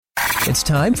It's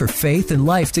time for Faith and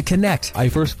Life to connect. I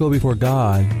first go before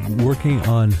God, working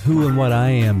on who and what I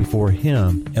am before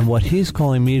Him and what He's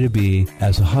calling me to be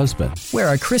as a husband. Where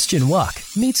our Christian walk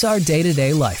meets our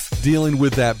day-to-day life. Dealing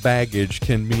with that baggage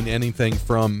can mean anything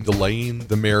from delaying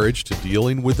the marriage to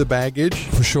dealing with the baggage.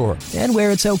 For sure. And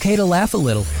where it's okay to laugh a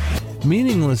little.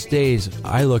 Meaningless days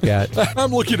I look at.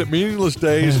 I'm looking at meaningless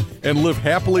days and live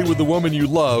happily with the woman you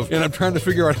love, and I'm trying to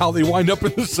figure out how they wind up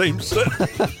in the same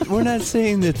sentence. We're not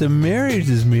saying that the marriage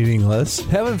is meaningless.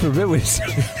 Heaven forbid we say.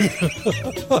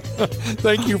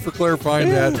 Thank you for clarifying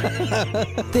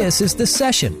that. This is The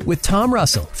Session with Tom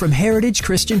Russell from Heritage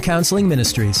Christian Counseling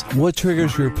Ministries. What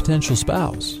triggers your potential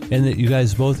spouse? And that you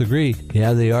guys both agree,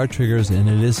 yeah, they are triggers, and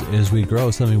it is, as we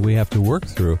grow, something we have to work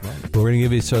through. But we're going to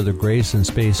give each other grace and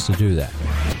space to do that.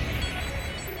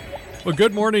 Well,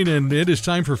 good morning, and it is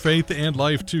time for Faith and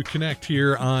Life to connect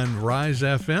here on Rise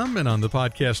FM and on the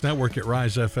podcast network at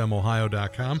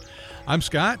risefmohio.com. I'm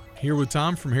Scott, here with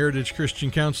Tom from Heritage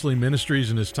Christian Counseling Ministries,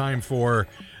 and it's time for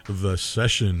The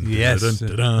Session. Yes.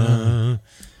 Dun-dun-dun-dun.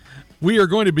 We are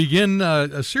going to begin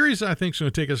a series that I think is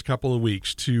going to take us a couple of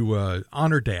weeks to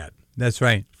honor Dad. That's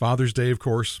right. Father's Day, of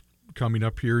course, coming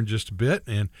up here in just a bit,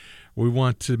 and we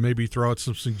want to maybe throw out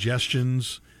some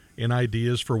suggestions and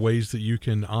ideas for ways that you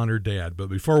can honor Dad. But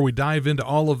before we dive into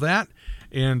all of that,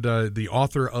 and the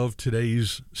author of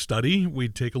today's study, we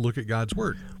take a look at God's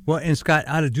Word. Well, and Scott,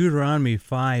 out of Deuteronomy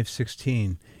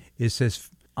 5:16, it says,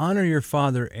 "Honor your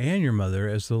father and your mother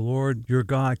as the Lord your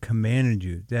God commanded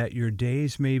you, that your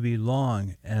days may be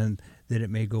long and that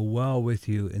it may go well with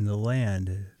you in the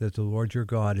land that the Lord your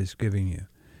God is giving you."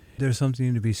 There's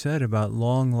something to be said about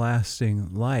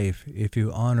long-lasting life if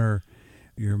you honor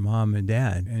your mom and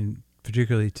dad, and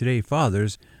particularly today,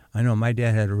 fathers. I know my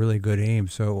dad had a really good aim,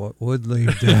 so it would lead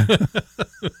to...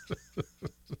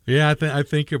 Yeah, I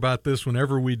think about this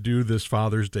whenever we do this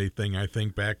Father's Day thing. I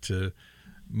think back to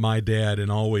my dad,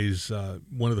 and always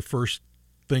one of the first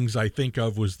things I think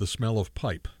of was the smell of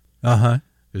pipe. Uh-huh.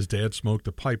 His dad smoked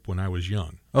a pipe when I was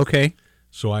young. Okay.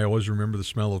 So I always remember the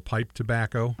smell of pipe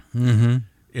tobacco, Mm-hmm.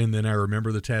 and then I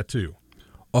remember the tattoo.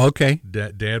 Okay.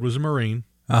 Dad was a Marine.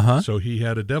 Uh-huh. So he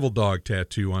had a devil dog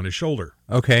tattoo on his shoulder.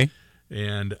 Okay.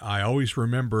 And I always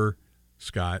remember,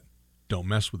 Scott, don't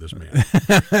mess with this man.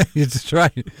 It's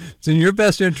right. It's in your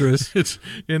best interest. It's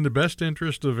in the best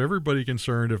interest of everybody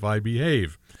concerned if I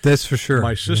behave. That's for sure.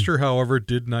 My sister, however,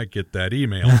 did not get that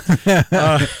email.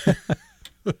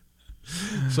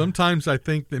 Sometimes I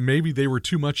think that maybe they were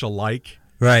too much alike.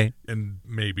 Right. And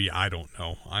maybe, I don't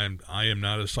know. I am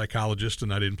not a psychologist,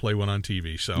 and I didn't play one on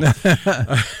TV. So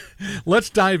let's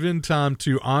dive in, Tom,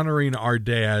 to honoring our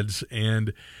dads.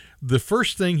 And the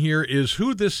first thing here is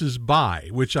who this is by,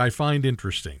 which I find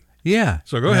interesting. Yeah.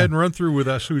 So go ahead and run through with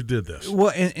us who did this.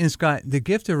 Well, and Scott, the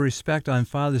gift of respect on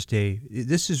Father's Day,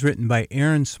 this is written by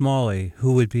Erin Smalley,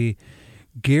 who would be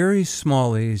Gary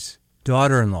Smalley's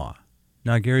daughter-in-law.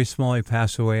 Now, Gary Smalley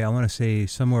passed away, I want to say,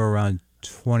 somewhere around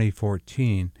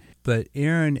 2014, but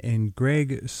Erin and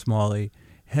Greg Smalley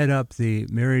head up the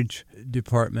marriage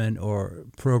department or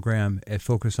program at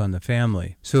Focus on the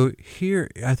Family. So here,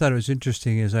 I thought it was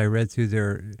interesting as I read through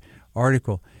their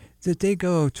article that they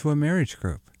go to a marriage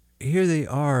group. Here they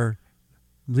are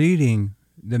leading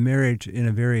the marriage in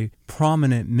a very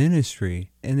prominent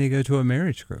ministry, and they go to a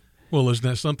marriage group. Well, isn't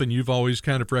that something you've always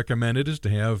kind of recommended, is to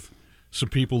have some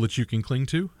people that you can cling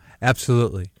to?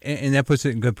 Absolutely. And that puts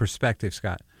it in good perspective,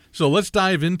 Scott. So let's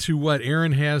dive into what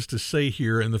Erin has to say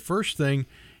here. And the first thing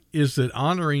is that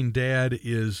honoring Dad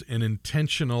is an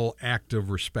intentional act of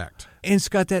respect. And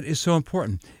Scott, that is so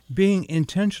important. Being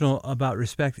intentional about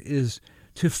respect is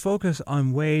to focus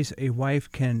on ways a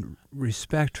wife can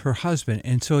respect her husband.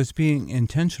 And so it's being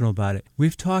intentional about it.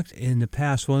 We've talked in the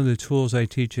past, one of the tools I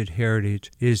teach at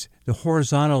Heritage is the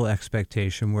horizontal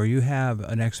expectation, where you have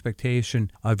an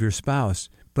expectation of your spouse.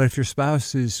 But if your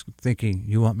spouse is thinking,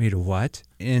 you want me to what?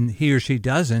 And he or she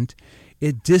doesn't,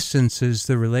 it distances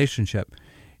the relationship.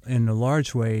 In a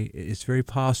large way, it's very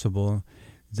possible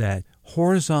that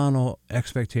horizontal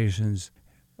expectations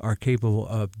are capable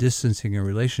of distancing a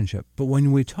relationship. But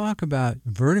when we talk about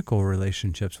vertical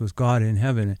relationships with God in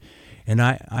heaven, and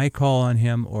I call on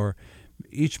Him, or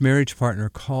each marriage partner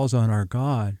calls on our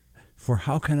God for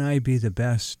how can I be the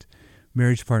best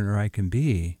marriage partner I can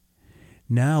be,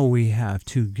 now we have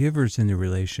two givers in the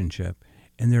relationship,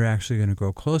 and they're actually going to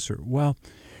grow closer. Well,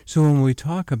 so when we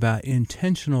talk about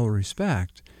intentional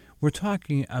respect, we're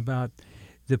talking about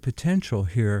the potential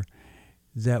here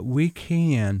that we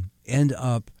can end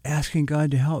up asking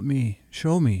God to help me,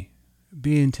 show me,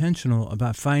 be intentional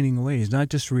about finding ways, not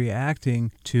just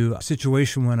reacting to a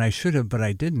situation when I should have, but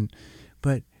I didn't,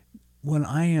 but when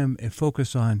I am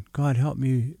focused on, God, help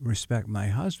me respect my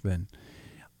husband,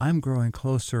 I'm growing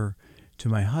closer to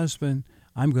my husband,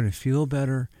 I'm going to feel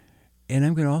better, and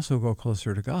I'm going to also go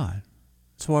closer to God.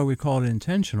 That's why we call it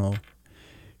intentional.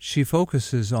 She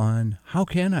focuses on, how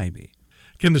can I be?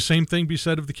 Can the same thing be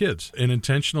said of the kids? An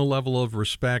intentional level of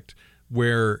respect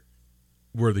where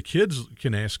the kids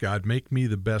can ask God, make me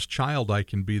the best child I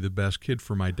can be, the best kid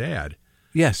for my dad.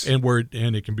 Yes. And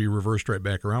it can be reversed right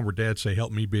back around where dads say,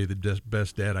 help me be the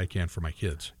best dad I can for my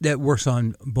kids. That works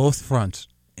on both fronts.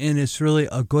 And it's really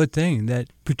a good thing that,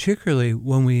 particularly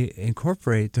when we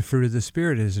incorporate the fruit of the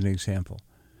Spirit as an example,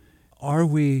 are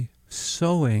we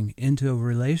sowing into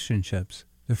relationships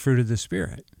the fruit of the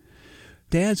Spirit?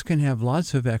 Dads can have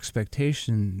lots of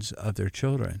expectations of their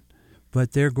children,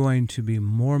 but they're going to be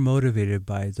more motivated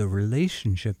by the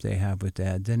relationship they have with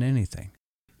Dad than anything.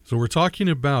 So we're talking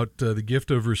about the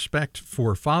gift of respect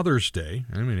for Father's Day.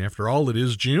 I mean, after all, it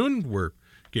is June. We're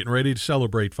getting ready to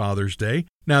celebrate Father's Day.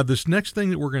 Now, this next thing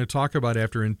that we're going to talk about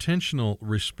after intentional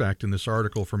respect in this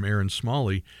article from Erin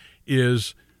Smalley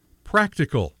is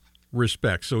practical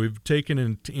respect. So we've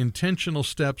taken intentional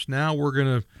steps. Now we're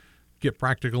going to get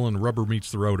practical and rubber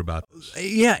meets the road about this.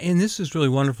 Yeah, and this is really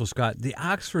wonderful, Scott. The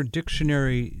Oxford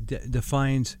Dictionary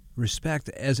defines respect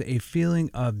as a feeling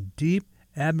of deep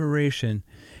admiration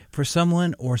for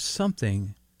someone or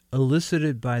something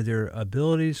elicited by their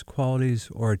abilities, qualities,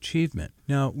 or achievement.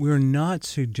 Now, we're not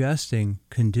suggesting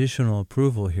conditional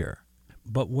approval here,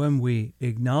 but when we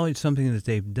acknowledge something that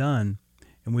they've done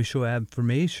and we show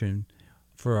affirmation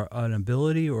for an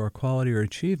ability or a quality or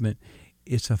achievement,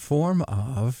 it's a form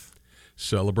of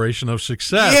celebration of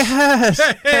success. Yes!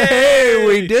 Hey,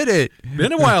 we did it.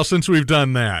 Been a while since we've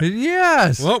done that.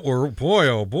 Yes. Well, boy,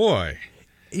 oh boy.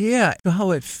 Yeah.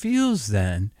 How it feels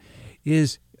then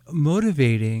is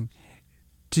motivating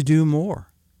to do more.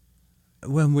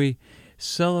 When we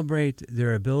celebrate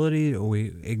their ability or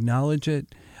we acknowledge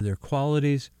it, their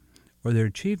qualities or their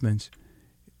achievements,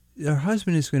 their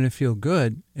husband is going to feel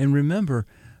good. And remember,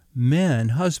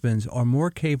 husbands are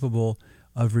more capable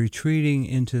of retreating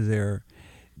into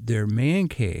their man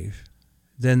cave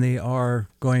than they are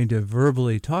going to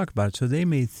verbally talk about it. So they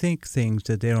may think things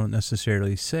that they don't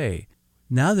necessarily say.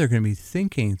 Now they're going to be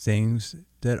thinking things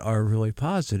that are really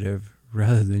positive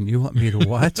rather than, you want me to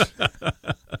what?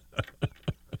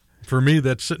 For me,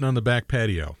 that's sitting on the back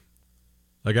patio.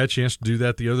 I got a chance to do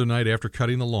that the other night after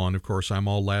cutting the lawn. Of course, I'm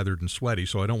all lathered and sweaty,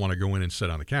 so I don't want to go in and sit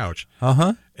on the couch.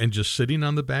 Uh-huh. And just sitting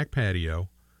on the back patio,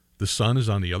 the sun is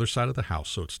on the other side of the house,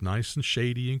 so it's nice and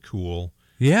shady and cool.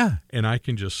 Yeah. And I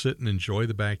can just sit and enjoy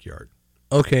the backyard.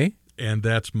 Okay. And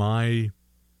that's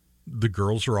the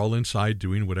girls are all inside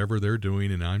doing whatever they're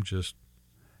doing, and I'm just...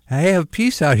 I have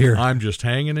peace out here. I'm just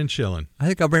hanging and chilling. I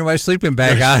think I'll bring my sleeping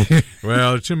bag out here.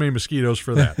 Well, too many mosquitoes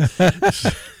for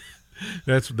that.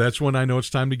 That's when I know it's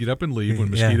time to get up and leave,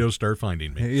 when mosquitoes start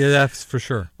finding me. Yeah, that's for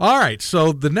sure. All right,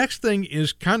 so the next thing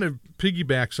is kind of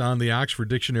piggybacks on the Oxford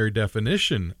Dictionary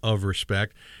definition of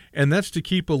respect, and that's to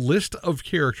keep a list of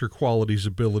character qualities,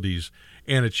 abilities,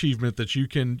 and achievement that you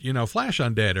can, flash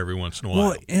on Dad every once in a while.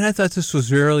 Well, and I thought this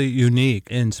was really unique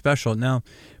and special. Now,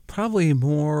 probably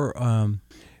more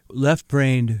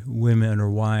left-brained women or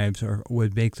wives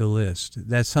would make the list.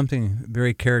 That's something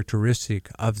very characteristic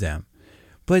of them.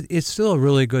 But it's still a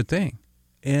really good thing.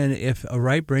 And if a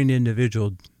right-brained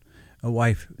individual, a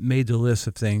wife, made the list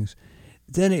of things,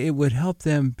 then it would help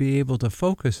them be able to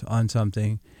focus on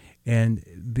something and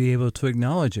be able to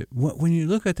acknowledge it. When you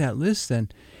look at that list, then,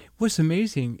 what's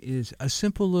amazing is a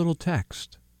simple little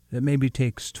text that maybe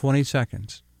takes 20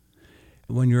 seconds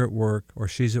when you're at work or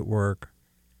she's at work,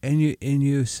 and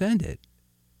you send it.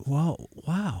 Well,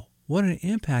 wow, what an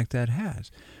impact that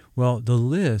has. Well, the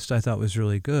list I thought was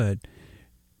really good.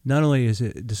 Not only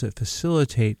does it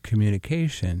facilitate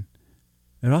communication,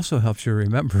 it also helps you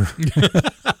remember.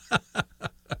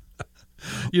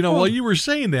 While you were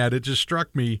saying that, it just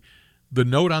struck me, the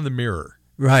note on the mirror.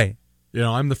 Right.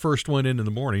 I'm the first one in the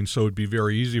morning, so it'd be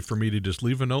very easy for me to just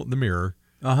leave a note in the mirror.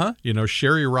 Uh-huh.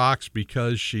 Sherry rocks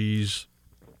because she's...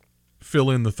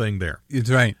 fill in the thing there. It's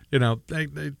right.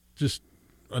 They just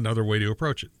another way to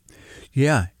approach it.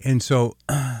 Yeah, and so,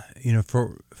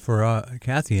 for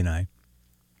Kathy and I,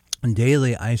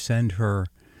 daily I send her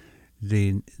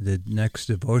the next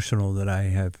devotional that I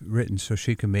have written so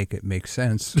she can make it make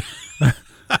sense.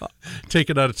 Take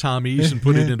it out of Tommy's and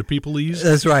put it into People's.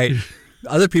 That's right.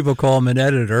 Other people call him an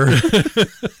editor.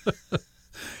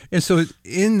 And so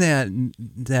in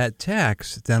that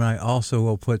text, then I also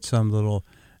will put some little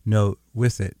note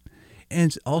with it.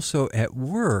 And also at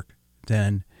work,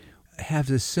 then, have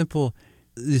these simple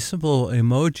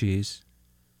emojis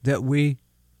that we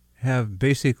have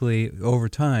basically over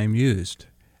time used,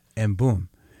 and boom,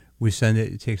 we send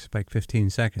it. It takes like 15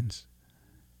 seconds.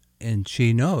 And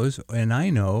she knows, and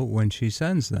I know when she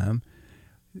sends them,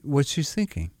 what she's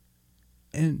thinking.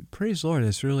 And praise the Lord,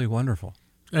 it's really wonderful.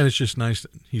 And it's just nice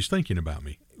that he's thinking about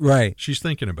me. Right. She's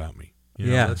thinking about me. You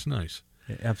know, yeah. That's nice.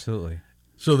 Absolutely.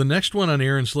 So the next one on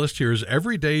Erin's list here is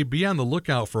every day be on the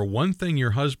lookout for one thing in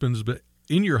your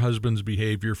husband's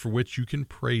behavior for which you can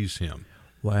praise him.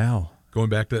 Wow. Going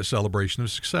back to that celebration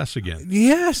of success again.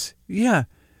 Yes. Yeah.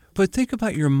 But think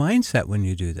about your mindset when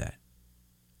you do that.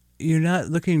 You're not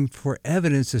looking for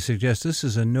evidence to suggest this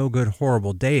is a no-good,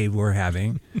 horrible day we're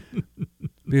having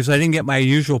because I didn't get my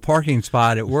usual parking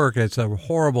spot at work. It's a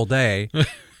horrible day.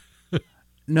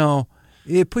 No,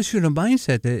 it puts you in a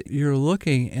mindset that you're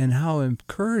looking and how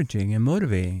encouraging and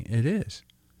motivating it is.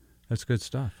 That's good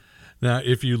stuff. Now,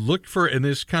 if you look for, and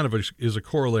this kind of is a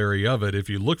corollary of it, if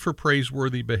you look for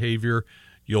praiseworthy behavior,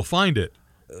 you'll find it.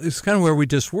 It's kind of where we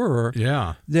just were.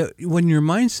 Yeah. That when your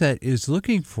mindset is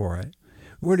looking for it,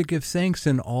 we're to give thanks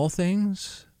in all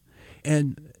things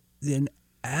and an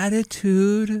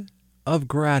attitude of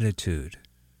gratitude.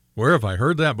 Where have I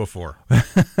heard that before?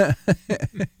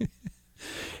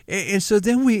 And so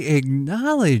then we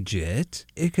acknowledge it.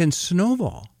 It can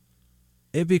snowball.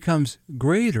 It becomes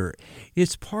greater.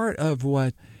 It's part of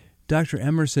what Dr.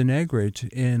 Emerson Eggridge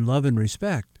in Love and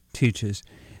Respect teaches,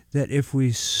 that if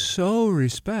we sow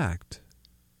respect,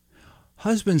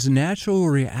 husband's natural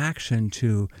reaction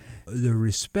to the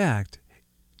respect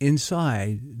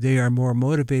inside, they are more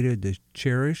motivated to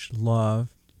cherish, love,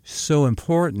 sow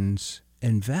importance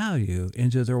and value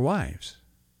into their wives.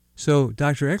 So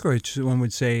Dr. Eggridge, one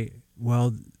would say,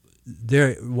 well,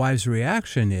 their wife's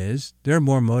reaction is they're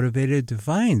more motivated to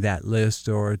find that list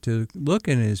or to look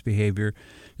in his behavior,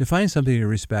 to find something to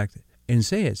respect and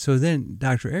say it. So then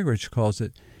Dr. Eggridge calls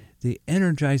it the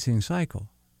energizing cycle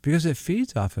because it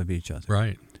feeds off of each other.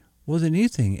 Right. Well, the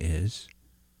neat thing is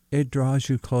it draws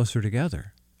you closer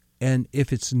together. And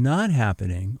if it's not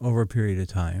happening over a period of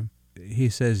time, he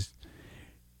says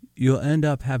you'll end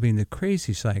up having the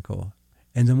crazy cycle.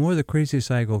 And the more the crazy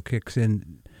cycle kicks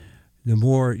in, the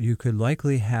more you could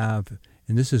likely have,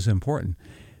 and this is important,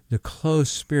 the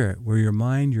closed spirit where your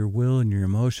mind, your will, and your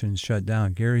emotions shut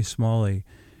down. Gary Smalley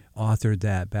authored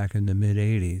that back in the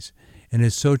mid-'80s. And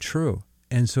it's so true.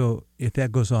 And so if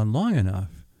that goes on long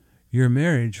enough, your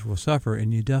marriage will suffer,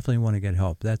 and you definitely want to get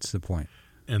help. That's the point.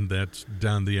 And that's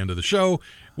down the end of the show.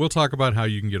 We'll talk about how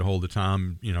you can get a hold of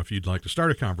Tom, if you'd like to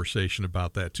start a conversation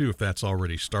about that, too, if that's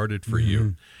already started for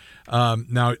you.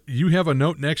 Now, you have a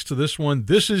note next to this one.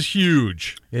 This is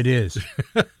huge. It is.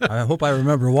 I hope I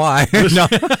remember why.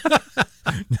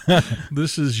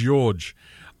 This is huge.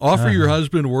 Offer your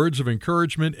husband words of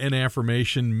encouragement and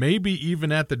affirmation, maybe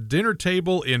even at the dinner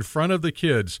table in front of the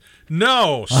kids.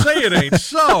 No, say it ain't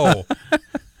so.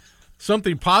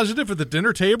 Something positive at the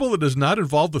dinner table that does not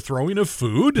involve the throwing of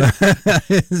food?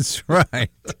 That's right.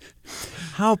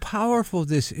 How powerful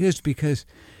this is, because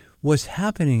what's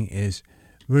happening is,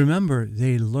 remember,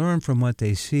 they learn from what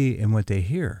they see and what they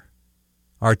hear.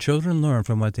 Our children learn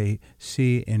from what they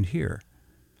see and hear.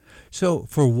 So,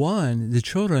 for one, the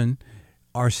children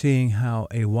are seeing how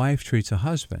a wife treats a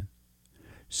husband.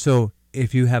 So,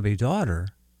 if you have a daughter,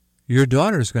 your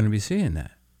daughter is going to be seeing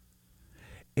that.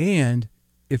 And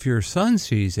if your son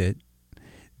sees it,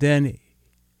 then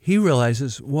he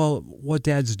realizes, well, what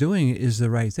dad's doing is the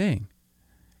right thing.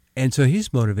 And so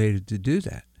he's motivated to do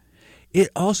that. It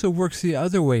also works the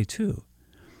other way, too.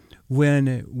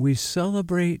 When we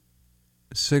celebrate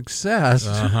success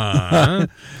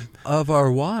of our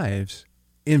wives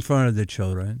in front of the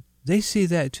children, they see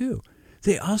that, too.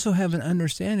 They also have an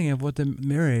understanding of what the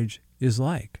marriage is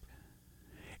like.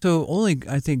 So only,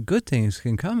 I think, good things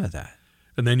can come of that.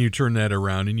 And then you turn that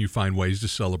around and you find ways to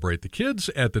celebrate the kids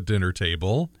at the dinner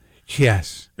table.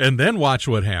 Yes. And then watch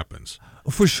what happens.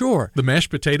 For sure. The mashed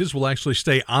potatoes will actually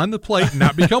stay on the plate and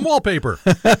not become wallpaper.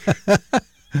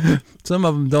 Some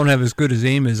of them don't have as good as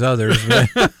aim as others.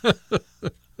 But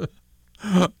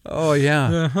oh,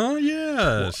 yeah.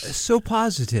 Yes. So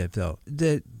positive, though,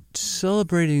 that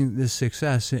celebrating the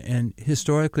success, and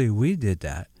historically we did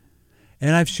that.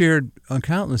 And I've shared on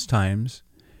countless times,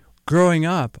 growing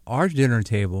up, our dinner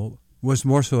table was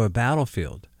more so a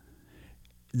battlefield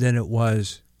than it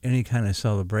was any kind of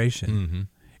celebration. Mm-hmm.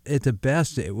 At the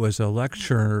best, it was a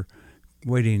lecture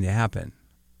waiting to happen.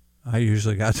 I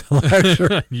usually got the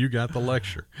lecture. You got the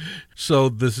lecture. So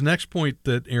this next point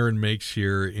that Erin makes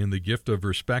here in the gift of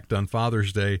respect on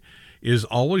Father's Day is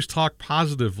always talk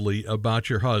positively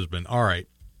about your husband. All right,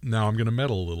 now I'm going to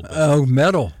meddle a little bit. Oh,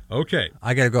 meddle. Okay.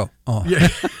 I got to go. Oh. Yeah.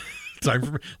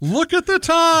 Look at the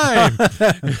time.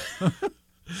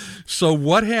 So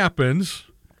what happens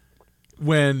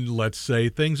when, let's say,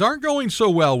 things aren't going so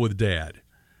well with Dad?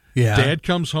 Yeah. Dad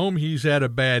comes home, he's had a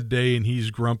bad day, and he's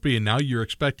grumpy, and now you're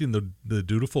expecting the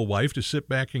dutiful wife to sit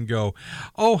back and go,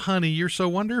 "Oh, honey, you're so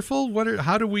wonderful."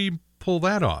 How do we pull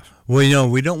that off? Well,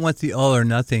 we don't want the all or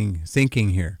nothing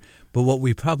thinking here. But what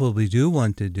we probably do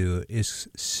want to do is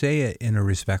say it in a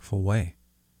respectful way.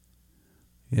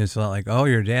 It's not like, "Oh,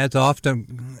 your dad's off to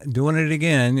doing it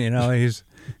again. He's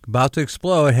about to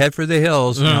explode, head for the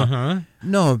hills."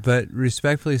 No, but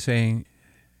respectfully saying,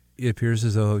 it appears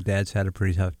as though Dad's had a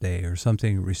pretty tough day, or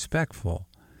something respectful,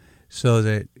 so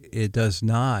that it does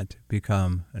not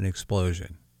become an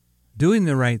explosion. Doing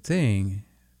the right thing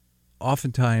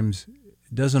oftentimes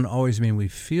doesn't always mean we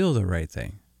feel the right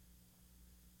thing.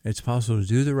 It's possible to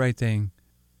do the right thing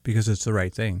because it's the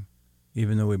right thing,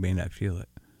 even though we may not feel it.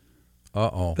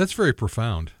 Uh-oh. That's very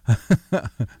profound.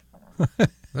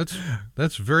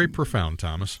 That's very profound,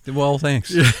 Thomas. Well,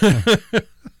 thanks.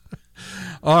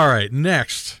 All right,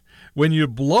 next. When you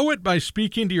blow it by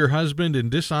speaking to your husband in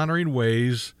dishonoring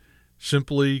ways,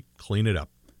 simply clean it up.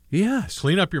 Yes.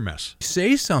 Clean up your mess.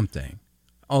 Say something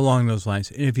along those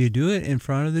lines. And if you do it in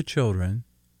front of the children,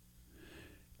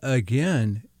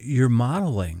 again, you're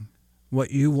modeling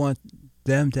what you want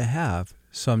them to have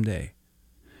someday.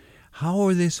 How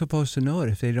are they supposed to know it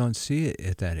if they don't see it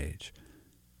at that age?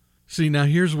 See, now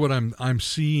here's what I'm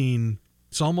seeing.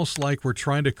 It's almost like we're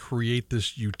trying to create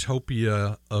this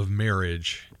utopia of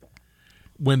marriage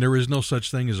when there is no such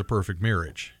thing as a perfect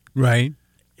marriage. Right.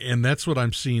 And that's what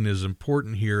I'm seeing is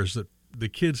important here, is that the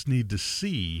kids need to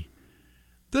see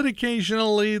that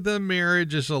occasionally the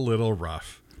marriage is a little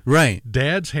rough. Right.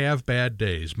 Dads have bad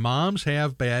days. Moms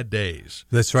have bad days.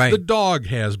 That's right. The dog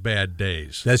has bad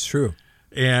days. That's true.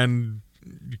 And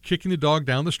kicking the dog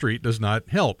down the street does not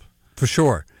help. For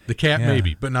sure. The cat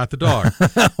maybe, but not the dog.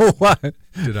 What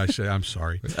did I say? I'm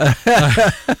sorry.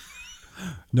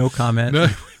 No comment. No,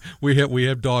 we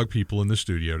have dog people in the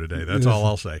studio today. That's all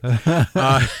I'll say.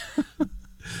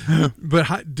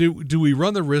 But do we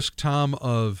run the risk, Tom,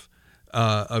 of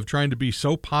trying to be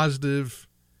so positive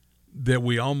that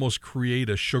we almost create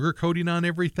a sugar coating on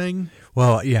everything?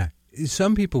 Well, yeah.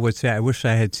 Some people would say, "I wish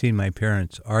I had seen my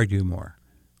parents argue more,"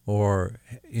 or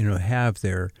have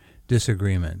their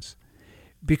disagreements,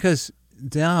 because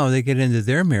now they get into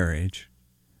their marriage,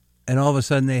 and all of a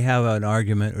sudden they have an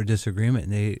argument or disagreement,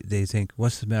 and they think,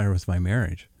 "What's the matter with my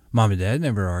marriage? Mom and Dad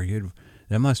never argued.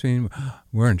 That must mean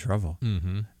we're in trouble."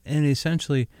 Mm-hmm. And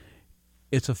essentially,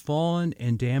 it's a fallen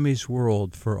and damaged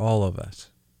world for all of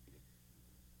us.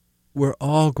 We're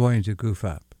all going to goof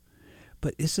up.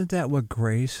 But isn't that what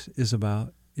grace is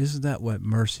about? Isn't that what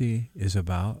mercy is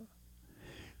about?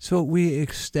 So we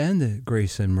extend the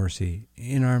grace and mercy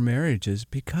in our marriages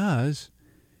because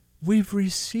we've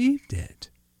received it.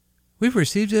 We've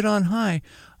received it on high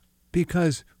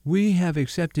because we have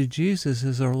accepted Jesus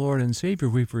as our Lord and Savior.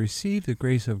 We've received the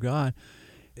grace of God,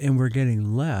 and we're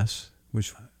getting less,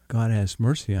 which God has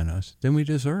mercy on us, than we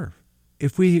deserve.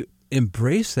 If we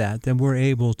embrace that, then we're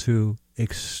able to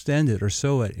extend it or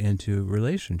sow it into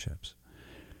relationships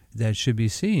that should be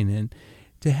seen. And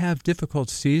to have difficult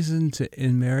seasons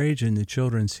in marriage and the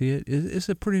children see it is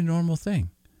a pretty normal thing.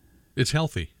 It's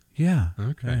healthy. Yeah.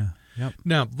 Okay. Yeah. Yep.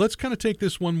 Now, let's kind of take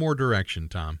this one more direction,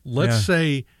 Tom. Let's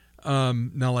say,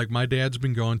 now, like my dad's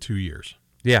been gone 2 years.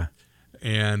 Yeah.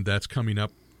 And that's coming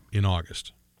up in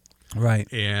August. Right.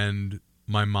 And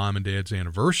my mom and dad's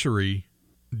anniversary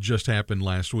just happened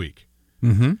last week.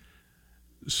 Mm-hmm.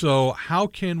 So how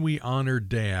can we honor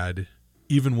Dad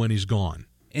even when he's gone?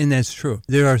 And that's true.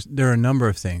 There are a number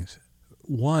of things.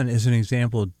 One is an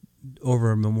example.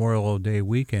 Over Memorial Day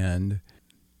weekend,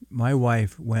 my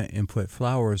wife went and put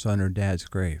flowers on her dad's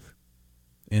grave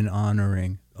in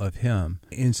honoring of him.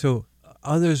 And so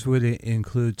others would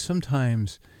include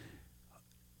sometimes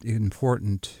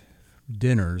important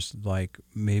dinners, like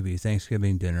maybe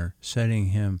Thanksgiving dinner, setting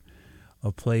him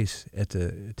a place at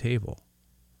the table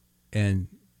and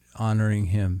honoring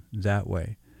him that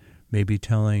way. Maybe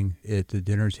telling at the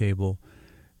dinner table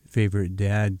favorite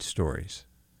dad stories.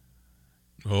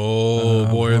 Oh,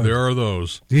 boy, there are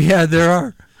those. Yeah, there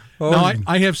are. Oh. Now,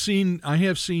 I have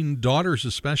seen daughters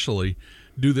especially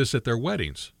do this at their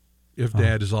weddings. If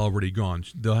Dad is already gone,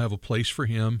 they'll have a place for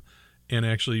him, and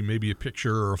actually maybe a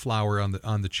picture or a flower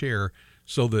on the chair,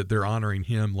 so that they're honoring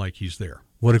him like he's there.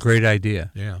 What a great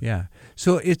idea! Yeah, yeah.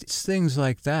 So it's things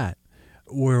like that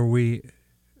where we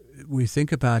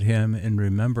think about him and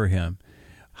remember him.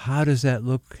 How does that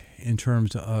look in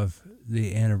terms of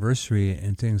the anniversary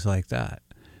and things like that?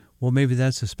 Well, maybe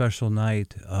that's a special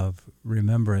night of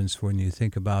remembrance when you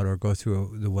think about or go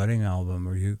through the wedding album,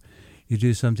 or you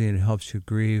do something that helps you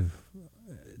grieve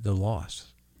the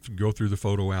loss. Go through the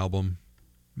photo album,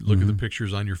 look at the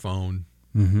pictures on your phone.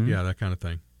 Yeah, that kind of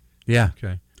thing. Yeah.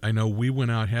 Okay. I know we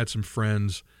went out, had some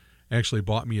friends, actually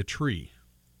bought me a tree.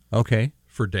 Okay.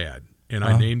 For Dad. And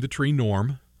I named the tree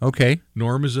Norm. Okay.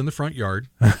 Norm is in the front yard.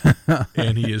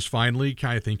 And he is finally,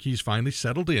 I think he's finally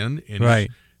settled in. And right.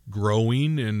 He's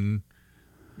growing, and,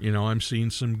 you know, I'm seeing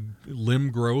some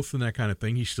limb growth and that kind of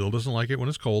thing. He still doesn't like it when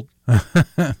it's cold.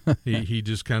 He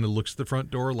just kind of looks at the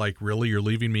front door like, really, you're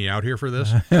leaving me out here for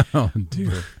this? Oh,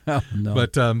 dear. Oh, no.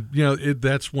 But, you know,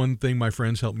 that's one thing my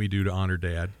friends helped me do to honor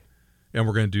Dad. And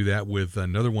we're going to do that with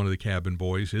another one of the cabin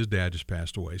boys. His dad just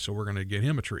passed away, so we're going to get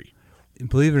him a tree.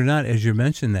 Believe it or not, as you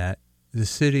mentioned that,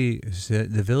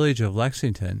 the village of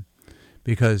Lexington,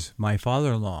 because my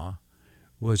father-in-law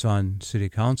was on city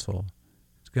council,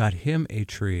 got him a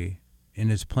tree, and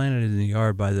it's planted in the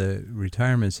yard by the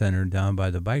retirement center down by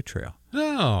the bike trail.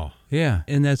 Oh. Yeah,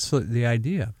 and that's the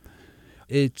idea.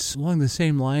 It's along the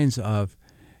same lines of,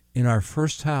 in our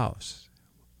first house,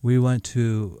 we went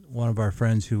to one of our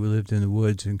friends who lived in the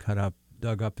woods and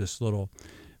dug up this little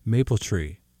maple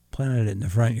tree, planted it in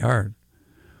the front yard.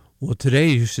 Well, today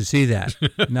you should see that.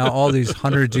 Now, all these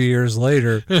hundreds of years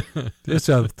later, it's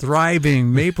a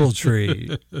thriving maple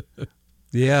tree.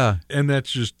 Yeah. And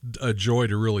that's just a joy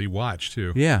to really watch,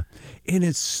 too. Yeah. And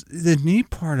it's the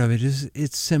neat part of it is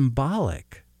it's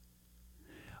symbolic.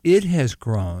 It has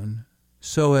grown.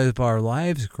 So have our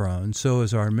lives grown, so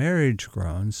has our marriage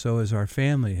grown, so has our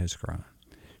family has grown.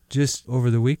 Just over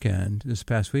the weekend, this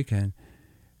past weekend,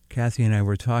 Kathy and I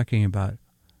were talking about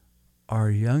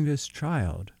our youngest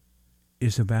child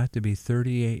is about to be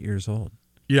 38 years old.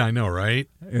 Yeah, I know, right?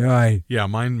 Right. Yeah,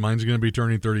 mine's going to be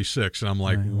turning 36, and I'm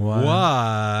like,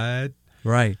 what?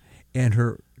 Right. And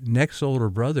her next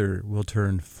older brother will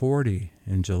turn 40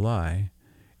 in July,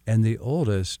 and the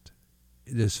oldest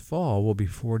this fall will be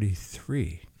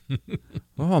 43.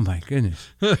 Oh, my goodness.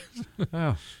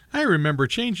 Oh. I remember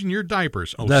changing your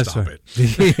diapers. Oh, that's stop right.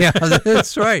 it. Yeah,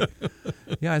 that's right.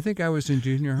 Yeah, I think I was in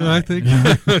junior high. I think.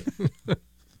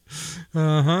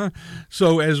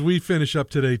 So as we finish up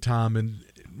today, Tom, and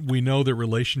we know that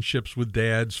relationships with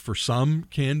dads, for some,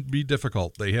 can be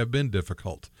difficult. They have been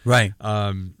difficult. Right.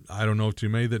 I don't know too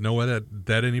many that know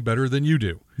that any better than you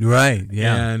do. Right,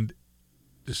 yeah. And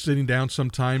sitting down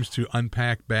sometimes to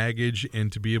unpack baggage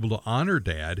and to be able to honor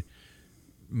Dad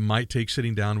might take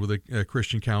sitting down with a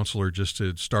Christian counselor just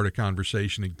to start a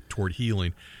conversation toward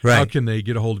healing. Right. How can they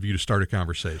get a hold of you to start a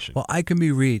conversation? Well, I can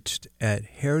be reached at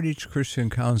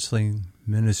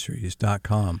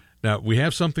heritagechristiancounselingministries.com. Now, we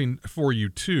have something for you,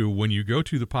 too. When you go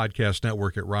to the podcast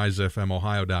network at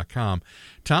risefmohio.com,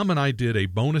 Tom and I did a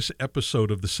bonus episode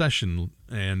of the session,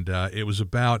 and it was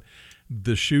about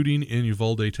the shooting in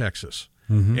Uvalde, Texas.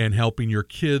 And helping your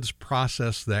kids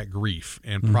process that grief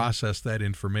and process that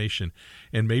information.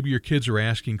 And maybe your kids are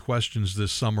asking questions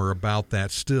this summer about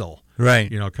that still. Right.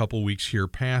 You know, a couple weeks here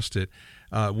past it.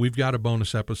 We've got a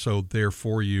bonus episode there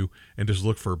for you, and just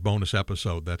look for bonus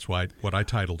episode. That's what I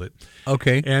titled it.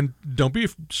 Okay. And don't be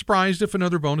surprised if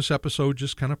another bonus episode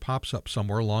just kind of pops up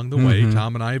somewhere along the way.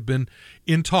 Tom and I have been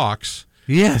in talks.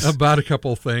 Yes. About a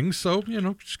couple of things. So, you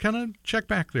know, just kind of check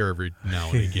back there every now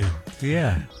and again.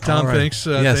 Yeah. Tom, right. thanks.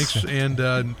 Yes. Thanks. And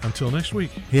until next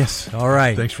week. Yes. All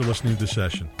right. Thanks for listening to the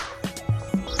session.